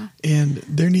 Yeah. And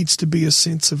there needs to be a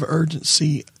sense of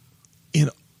urgency in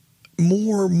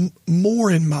more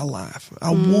in my life.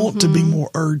 I want to be more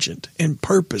urgent and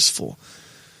purposeful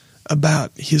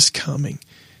about His coming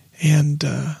and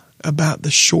about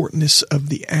the shortness of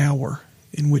the hour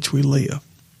in which we live.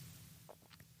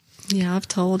 Yeah, I've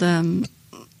told the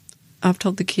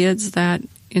kids that,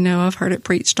 I've heard it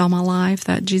preached all my life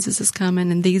that Jesus is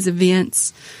coming and these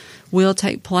events will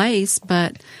take place,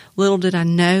 but little did I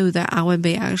know that I would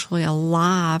be actually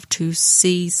alive to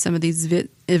see some of these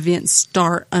events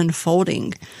start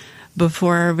unfolding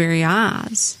before our very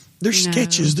eyes. They're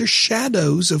sketches, they're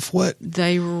shadows of what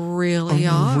they really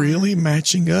are. Really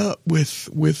matching up with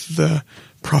the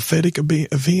prophetic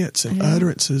events and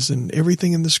utterances and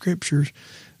everything in the scriptures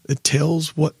that tells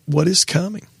what is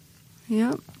coming.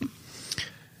 Yep.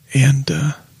 And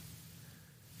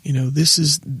this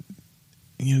is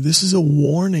a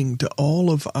warning to all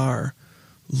of our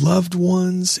loved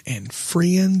ones and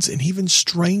friends and even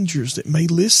strangers that may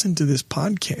listen to this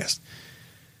podcast.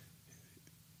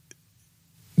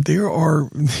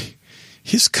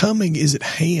 His coming is at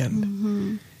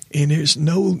hand, and there's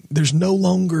no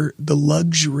longer the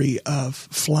luxury of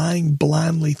flying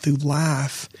blindly through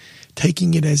life,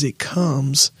 taking it as it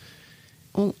comes.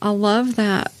 Well, I love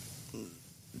that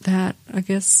I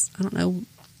guess, I don't know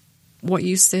what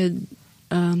you said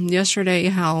yesterday,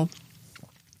 how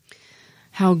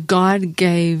God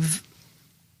gave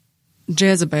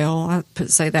Jezebel, I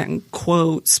say that in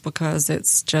quotes because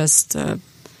it's just,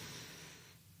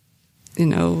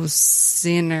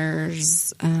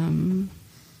 sinners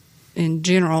in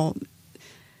general,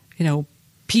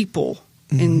 people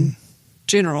in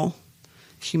general,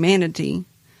 humanity.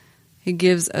 He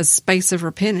gives a space of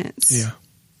repentance. Yeah.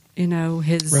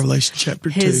 His Revelation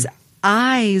chapter 2. His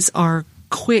eyes are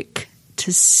quick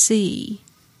to see.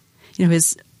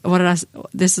 This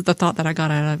is the thought that I got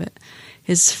out of it.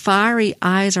 His fiery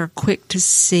eyes are quick to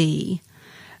see,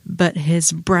 but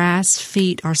his brass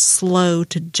feet are slow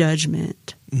to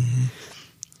judgment. Mm-hmm.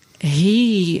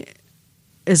 He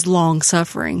is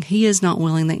long-suffering. He is not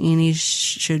willing that any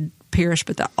should perish,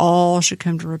 but that all should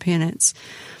come to repentance.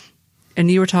 And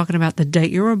you were talking about the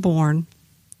date you were born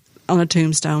on a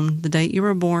tombstone, the date you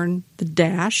were born, the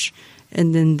dash,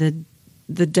 and then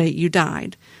the date you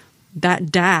died.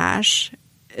 That dash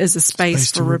is a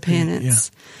space for repentance.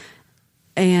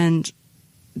 Yeah. And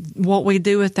what we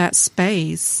do with that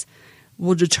space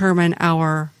will determine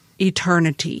our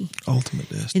eternity. Ultimate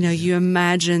destiny. You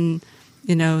imagine,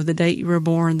 the date you were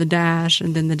born, the dash,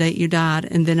 and then the date you died,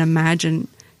 and then imagine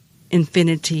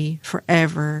infinity,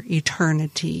 forever,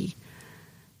 eternity.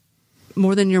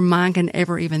 More than your mind can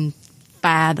ever even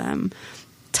fathom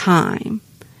time.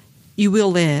 You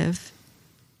will live.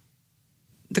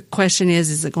 The question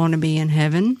is it going to be in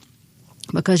heaven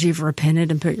because you've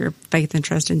repented and put your faith and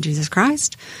trust in Jesus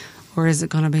Christ? Or is it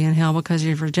going to be in hell because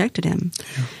you've rejected Him?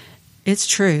 Yeah. It's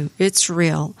true. It's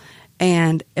real.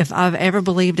 And if I've ever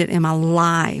believed it in my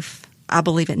life, I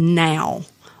believe it now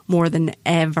more than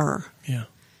ever. Yeah.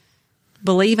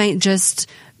 Believe ain't just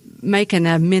making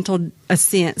a mental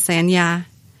assent saying, yeah,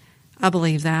 I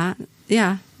believe that.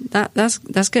 Yeah,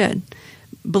 that's good.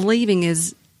 Believing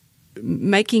is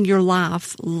making your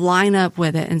life line up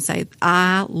with it and say,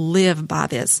 I live by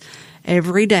this.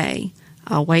 Every day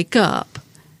I wake up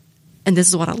and this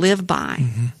is what I live by.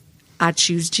 Mm-hmm. I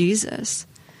choose Jesus.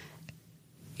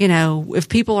 If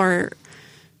people are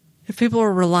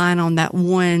relying on that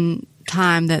one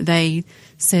time that they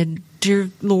said,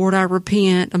 Dear Lord, I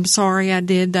repent. I'm sorry I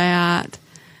did that.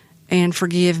 And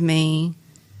forgive me.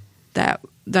 That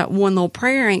one little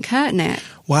prayer ain't cutting it.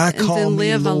 Why call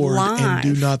me Lord and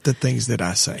do not the things that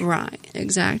I say? Right,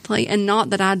 exactly. And not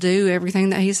that I do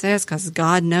everything that He says, because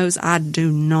God knows I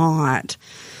do not.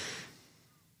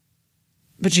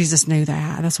 But Jesus knew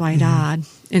that. That's why He died.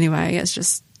 Anyway,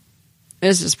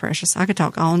 It's just precious. I could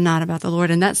talk all night about the Lord.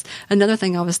 And that's another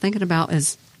thing I was thinking about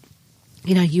is,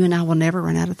 you and I will never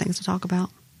run out of things to talk about.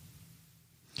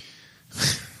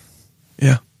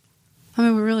 Yeah. I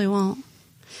mean, we really won't.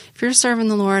 If you're serving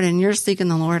the Lord and you're seeking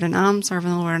the Lord and I'm serving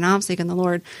the Lord and I'm seeking the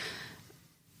Lord,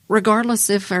 regardless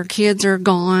if our kids are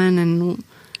gone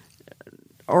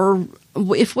or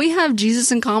if we have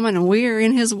Jesus in common and we are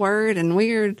in His Word and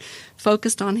we are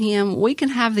focused on Him, we can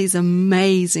have these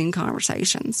amazing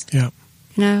conversations. Yeah.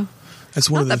 That's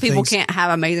one Not of the that people things. Can't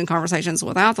have amazing conversations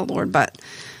without the Lord, but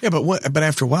but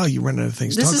after a while you run out of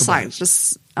things to talk about.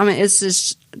 It's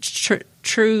just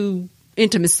true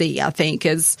intimacy. I think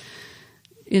is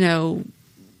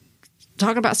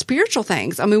talking about spiritual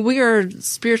things. I mean, we are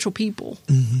spiritual people,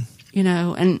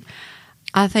 and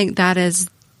I think that is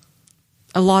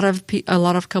a lot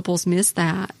of couples miss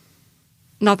that.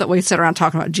 Not that we sit around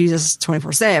talking about Jesus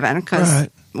 24/7 because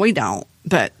we don't,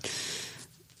 but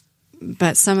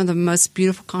some of the most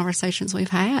beautiful conversations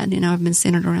we've had, have been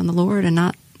centered around the Lord, and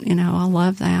I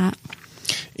love that.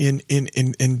 In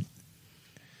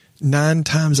 9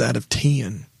 times out of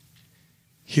 10,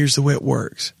 here's the way it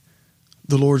works: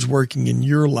 the Lord's working in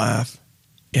your life,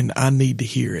 and I need to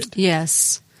hear it.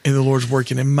 Yes, and the Lord's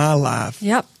working in my life.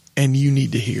 Yep. And you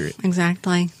need to hear it.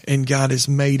 Exactly. And God has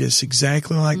made us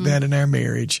exactly like that in our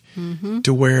marriage,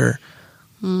 to where.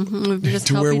 We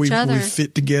we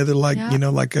fit together like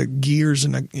like a gears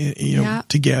and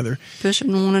together,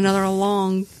 pushing one another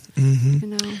along.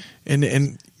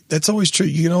 And that's always true.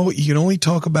 You can only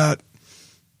talk about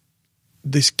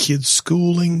this kid's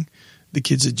schooling, the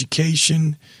kid's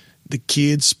education, the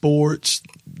kids' sports,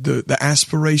 the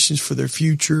aspirations for their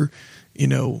future.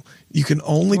 You can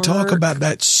only talk about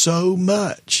that so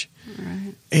much,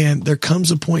 right. And there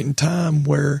comes a point in time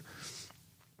where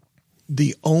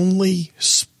the only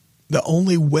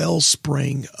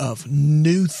wellspring of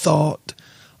new thought,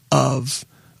 of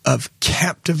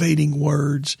captivating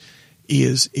words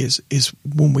is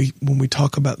when we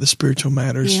talk about the spiritual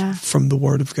matters from the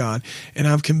Word of God. And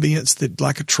I'm convinced that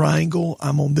like a triangle,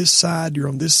 I'm on this side, you're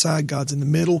on this side, God's in the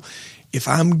middle. If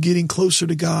I'm getting closer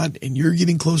to God and you're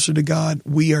getting closer to God,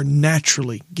 we are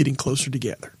naturally getting closer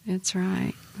together. That's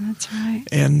right. That's right.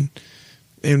 And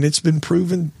it's been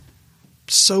proven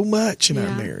so much in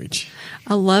our marriage.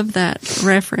 I love that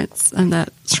reference and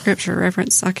that scripture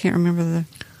reference. I can't remember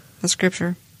the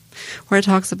scripture where it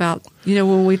talks about,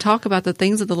 when we talk about the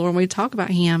things of the Lord, when we talk about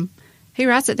Him, He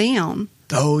writes it down.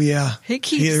 Oh, yeah.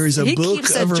 There is a book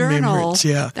of remembrance.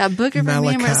 Yeah. That book of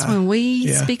remembrance, when we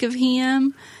speak of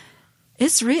Him,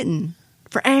 it's written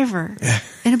forever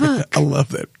in a book. I love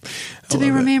that. To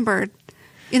be remembered.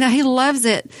 He loves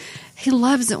it. He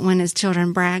loves it when His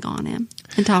children brag on Him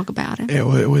and talk about Him.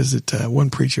 One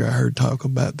preacher I heard talk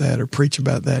about that or preach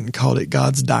about that and called it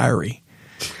God's diary.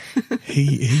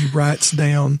 He writes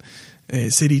down,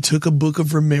 it said he took a book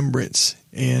of remembrance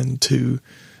and to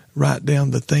write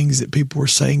down the things that people were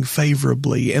saying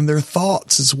favorably and their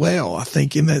thoughts as well. I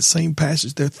think in that same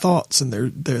passage, their thoughts and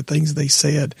their things they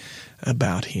said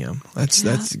about Him.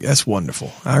 That's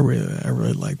wonderful. I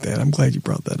really like that. I'm glad you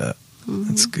brought that up. Mm-hmm.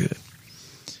 That's good.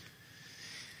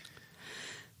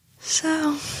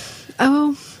 So,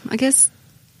 I guess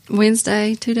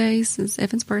Wednesday, 2 days, is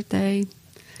Evan's birthday.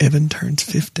 Evan turns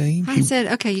 15. I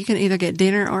said, okay, you can either get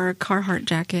dinner or a Carhartt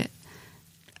jacket.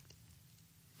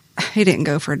 He didn't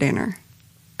go for dinner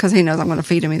because he knows I'm going to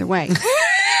feed him either way.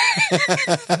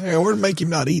 Or make him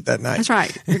not eat that night. That's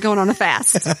right. You're going on a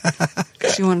fast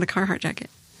because you wanted a Carhartt jacket.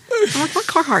 I'm like, what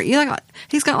Carhartt?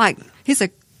 He's a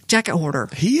jacket hoarder.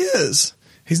 He is.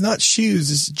 He's not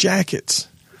shoes. It's jackets.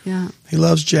 Yeah. He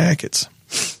loves jackets.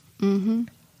 Mm-hmm.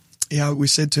 Yeah, we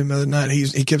said to him the other night,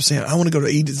 he kept saying, I want to go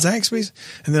to eat at Zaxby's,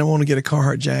 and then I want to get a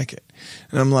Carhartt jacket.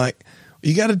 And I'm like,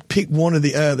 you got to pick one or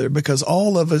the other because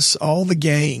all of us, all the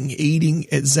gang eating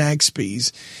at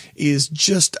Zaxby's is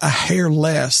just a hair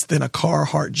less than a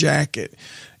Carhartt jacket.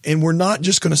 And we're not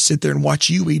just going to sit there and watch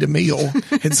you eat a meal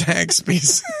at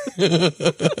Zaxby's.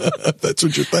 That's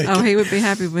what you're thinking. Oh, he would be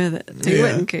happy with it. He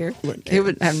wouldn't care. He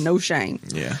would have no shame.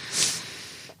 Yeah.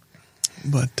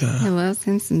 But he loves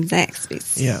him some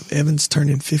Zaxby's. Yeah, Evan's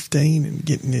turning 15 and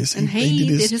getting his. And he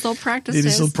did his little practice test. Did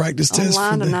his little practice test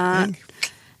online tonight.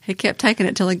 He kept taking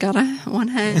it till he got a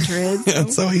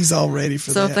 100. So he's all ready for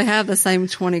that. So if they have the same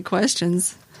 20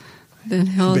 questions, then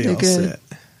he'll do good.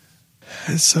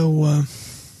 Set. So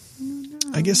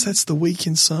I guess that's the week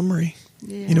in summary.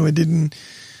 Yeah.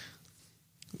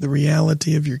 The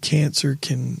reality of your cancer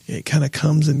it kind of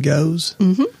comes and goes.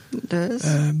 Mm-hmm. It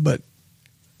does. But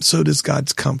so does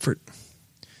God's comfort,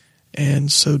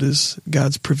 and so does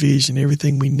God's provision,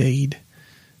 everything we need.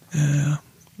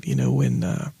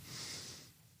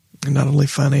 And not only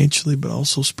financially, but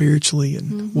also spiritually,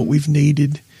 and what we've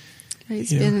needed.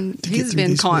 He's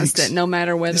been constant, weeks. No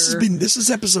matter whether this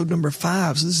is episode number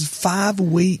 5. So this is 5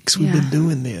 weeks we've been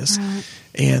doing this, right.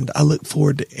 And I look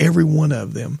forward to every one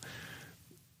of them.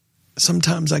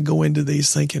 Sometimes I go into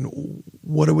these thinking,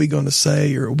 what are we going to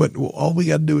say? Or what? All we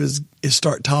got to do is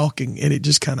start talking, and it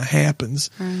just kind of happens,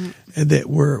 right. And that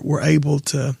we're able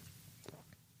to,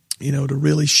 to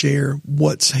really share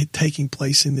what's taking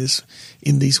place in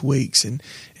these weeks, and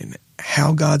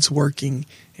how God's working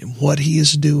and what He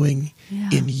is doing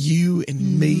in you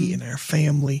and me and our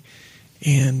family,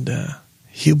 and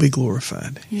He'll be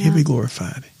glorified. Yeah. He'll be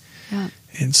glorified. Yeah.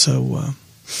 And so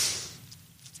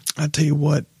I tell you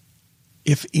what,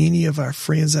 if any of our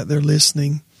friends out there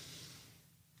listening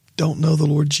don't know the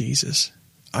Lord Jesus,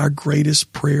 our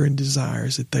greatest prayer and desire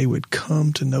is that they would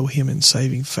come to know Him in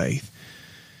saving faith.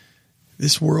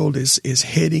 This world is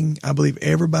heading, I believe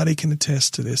everybody can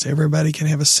attest to this, everybody can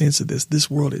have a sense of this.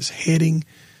 This world is heading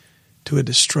to a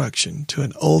destruction, to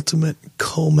an ultimate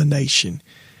culmination.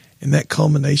 And that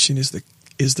culmination is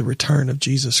the return of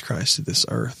Jesus Christ to this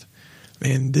earth.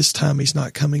 And this time He's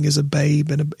not coming as a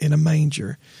babe in a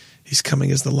manger. He's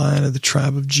coming as the Lion of the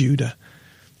tribe of Judah.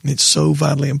 And it's so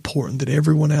vitally important that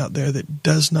everyone out there that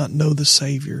does not know the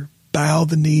Savior bow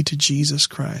the knee to Jesus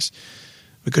Christ,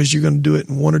 because you're going to do it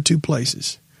in one or two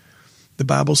places. The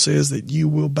Bible says that you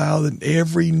will bow, that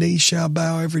every knee shall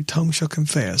bow, every tongue shall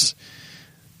confess.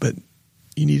 But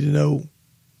you need to know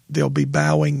they'll be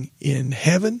bowing in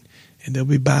heaven and they'll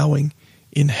be bowing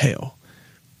in hell.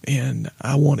 And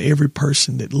I want every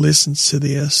person that listens to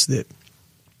this, that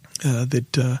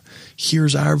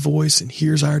hears our voice and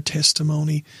hears our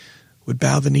testimony, would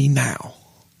bow the knee now,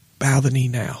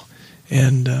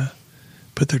 and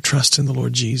put their trust in the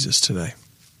Lord Jesus today.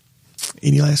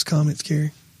 Any last comments,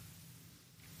 Carrie?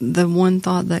 The one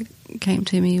thought that came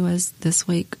to me was this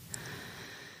week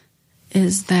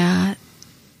is that,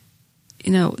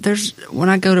 when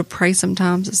I go to pray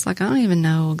sometimes, it's like I don't even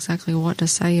know exactly what to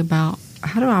say about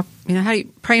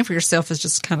praying for yourself is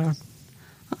just kind of,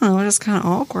 I don't know, it's kind of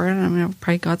awkward. I mean, I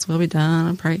pray God's will be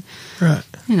done. I pray, right.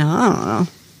 I don't know.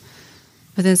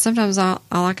 But then sometimes all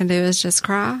I can do is just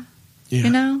cry,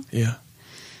 Yeah.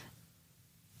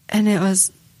 And it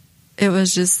was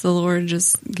just the Lord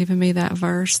just giving me that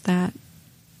verse that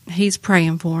He's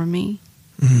praying for me.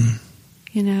 Mm-hmm.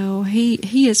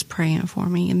 He is praying for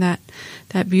me. And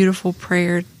that beautiful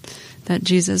prayer that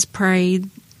Jesus prayed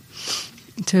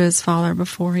to His Father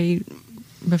before he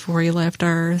left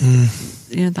earth,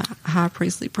 the high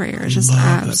priestly prayer is just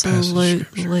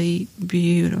absolutely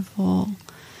beautiful.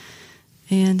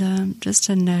 And just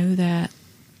to know that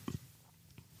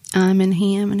I'm in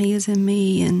Him and He is in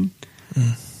me, and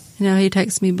He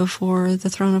takes me before the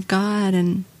throne of God,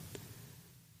 and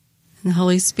the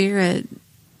Holy Spirit,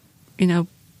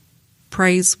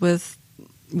 prays with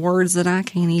words that I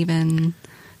can't even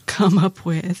come up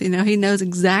with. He knows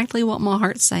exactly what my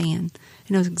heart's saying.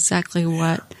 He knows exactly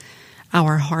what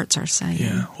our hearts are saying.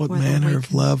 Yeah, what manner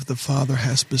of love the Father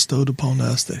has bestowed upon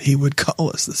us that He would call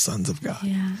us the sons of God.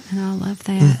 Yeah, and I love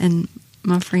that. And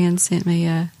my friend sent me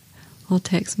a little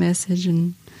text message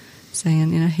and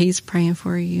saying, He's praying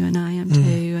for you, and I am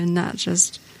too. And that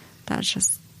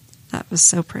was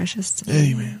so precious to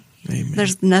me. Amen.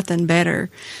 There's nothing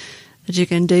better that you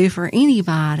can do for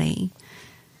anybody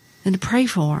than to pray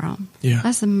for them. Yeah.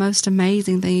 That's the most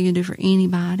amazing thing you can do for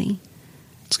anybody.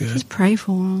 That's good. Just pray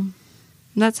for them.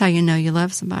 And that's how you know you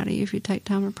love somebody, if you take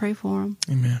time to pray for them.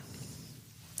 Amen.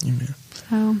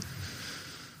 So,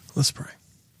 let's pray.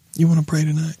 You want to pray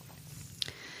tonight?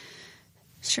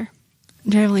 Sure.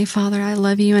 Dear Heavenly Father, I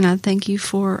love You, and I thank You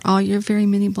for all Your very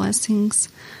many blessings.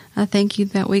 I thank You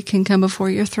that we can come before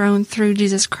Your throne through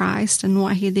Jesus Christ and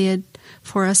what He did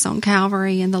for us on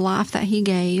Calvary and the life that He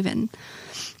gave. And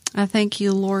I thank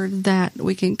You, Lord, that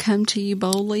we can come to You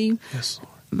boldly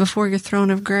before Your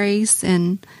throne of grace,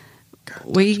 and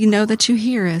we know that You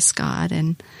hear us, God.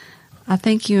 And I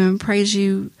thank You and praise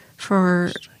You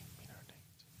for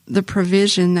the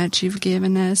provision that You've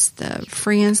given us, the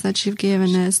friends that You've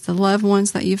given us, the loved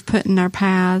ones that You've put in our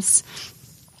paths.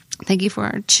 Thank You for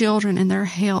our children and their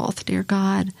health, dear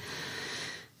God.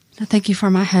 I thank You for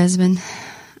my husband.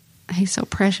 He's so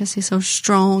precious. He's so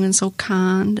strong and so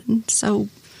kind and so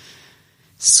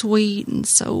sweet and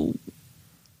so...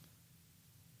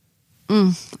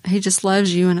 he just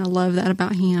loves You, and I love that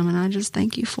about him, and I just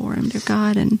thank You for him, dear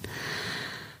God. And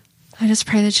I just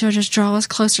pray that You'll just draw us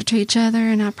closer to each other,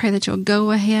 and I pray that You'll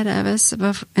go ahead of us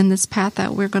in this path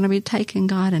that we're going to be taking,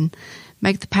 God, and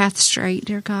make the path straight,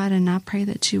 dear God. And I pray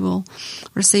that you will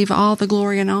receive all the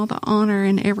glory and all the honor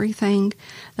and everything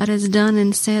that is done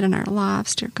and said in our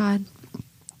lives, dear God.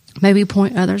 May we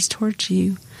point others towards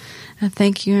you. I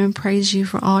thank you and praise you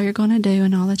for all you're going to do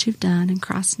and all that you've done. In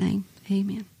Christ's name,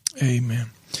 amen. Amen.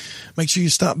 Make sure you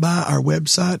stop by our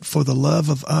website,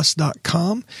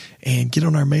 fortheloveofus.com, and get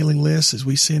on our mailing list as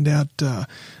we send out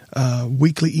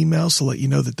weekly emails to let you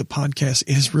know that the podcast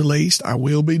is released. I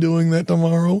will be doing that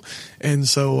tomorrow, and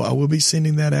so I will be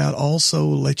sending that out. Also,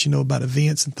 let you know about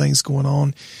events and things going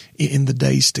on in the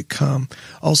days to come.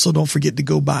 Also, don't forget to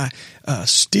go by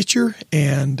Stitcher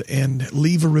and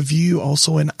leave a review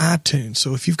also in iTunes.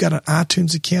 So if you've got an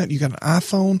iTunes account, you got an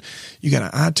iPhone, you got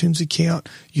an iTunes account,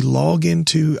 you log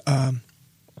into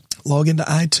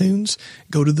iTunes,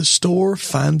 go to the store,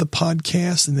 find the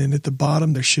podcast, and then at the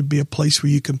bottom there should be a place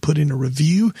where you can put in a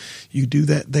review. You do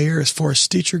that there. As far as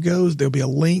Stitcher goes, there'll be a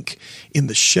link in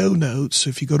the show notes.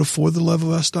 So if you go to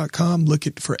fortheloveofus.com,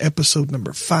 look for episode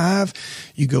number 5.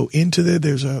 You go into there.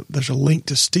 There's a link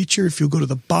to Stitcher. If you'll go to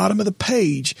the bottom of the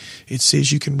page, it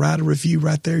says you can write a review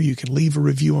right there. You can leave a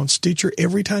review on Stitcher.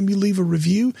 Every time you leave a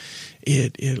review,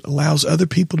 it allows other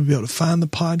people to be able to find the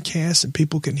podcast, and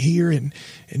people can hear and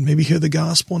maybe hear the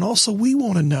gospel. And also, we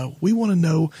want to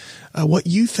know what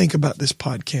you think about this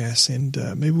podcast, and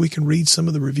maybe we can read some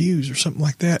of the reviews or something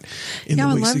like that in the weeks to come.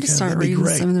 I would love to start reading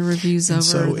some of the reviews over.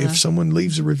 So if someone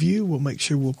leaves a review, we'll make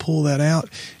sure we'll pull that out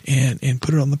and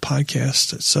put it on the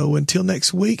podcast. So until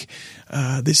next week,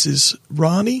 this is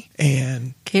Ronnie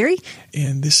and Carrie,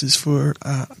 and this is for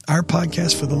our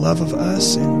podcast, For the Love of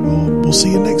Us, and we'll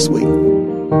see you next week.